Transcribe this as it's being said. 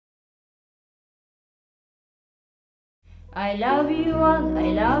I love you all,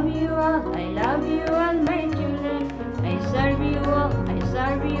 I love you all, I love you all, my children. I serve you all, I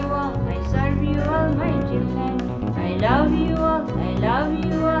serve you all, I serve you all, my children. I love you all, I love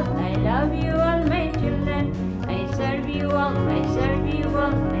you all, I love you all, my children. I serve you all, I serve you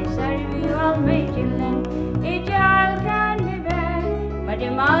all, I serve you all, my children. A child can be bad, but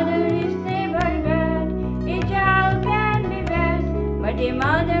a mother is never bad. A child can be bad, but a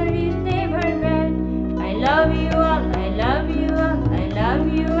mother is never bad. I love you all, I love you all, I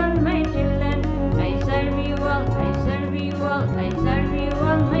love you all, my children. I serve you all, I serve you all, I serve you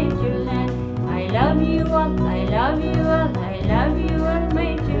all, my children. I love you all, I love you all, I love you all,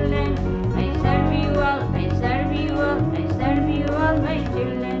 my children. I serve you all, I serve you all, I serve you all, my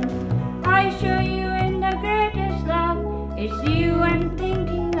children. I show you in the greatest love, it's you I'm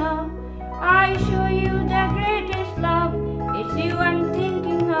thinking of. I show you the greatest love, it's you I'm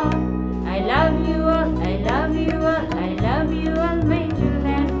thinking of. I love you all, I love you all, I love you all, my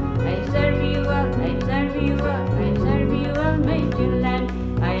children. I serve you all, I serve you all, I serve you all, my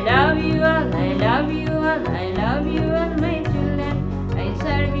children. I love you all, I love you all, I love you all, my children. I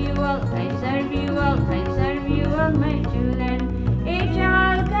serve you all, I serve you all, I serve you all, my children. A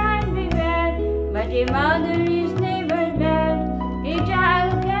child can be bad, but a mother is never bad. A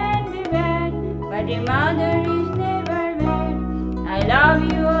child can be bad, but a mother is never bad. I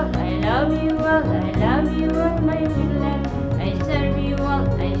love you all, I love you all, I love you all, my children. I serve you all,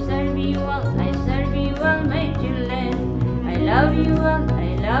 I serve you all, I serve you all, my children. I love you all,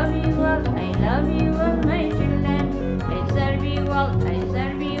 I love you all, I love you all, my children. I serve you all, I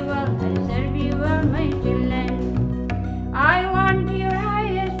serve you all, I serve you all, my children. I want your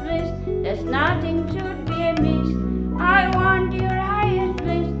highest bliss, there's nothing should be amiss. I want your highest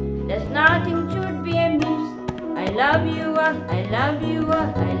bliss, there's nothing should be amiss. I love you all, I love you all,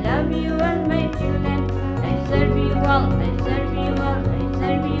 I love you all, my children. I serve you all, I serve you all, I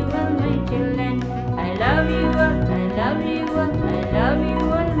serve you all, my children. I love you all, I love you all, I love you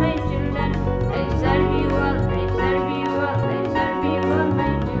all, my children. I serve you all, I serve you all, I serve you all,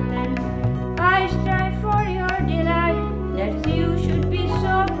 my children. I strive for your delight, that you should be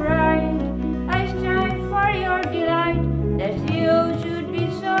so bright. I strive for your delight, that you should be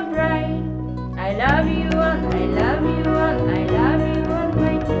so bright. I love you all, I love you all, I love you all,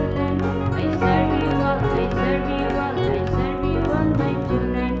 my children. I serve you all, I serve you all, I serve you all, my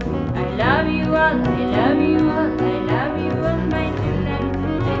children. I love you all, I love you all, I love you all, my children.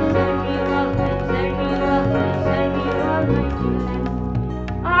 I serve you all, I serve you all, I serve you all, my children.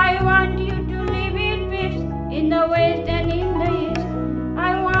 I want you to live in peace in the west and in the east.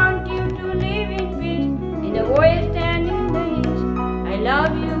 I want you to live in peace in the west and in the east. I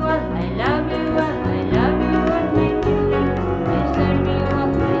love you all, I love you all, I love you all, my children. I serve you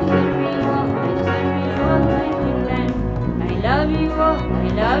all, I serve you all, I serve you all, my children. I love you all, I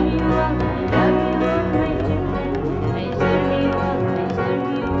love you all, I love you all, my children. I serve you all, I serve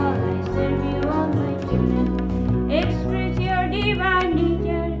you all, I serve you all, my children. Express your divine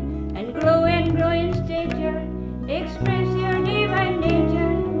nature and grow in stature. Express your divine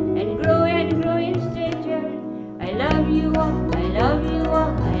nature and grow in stature. I love you all,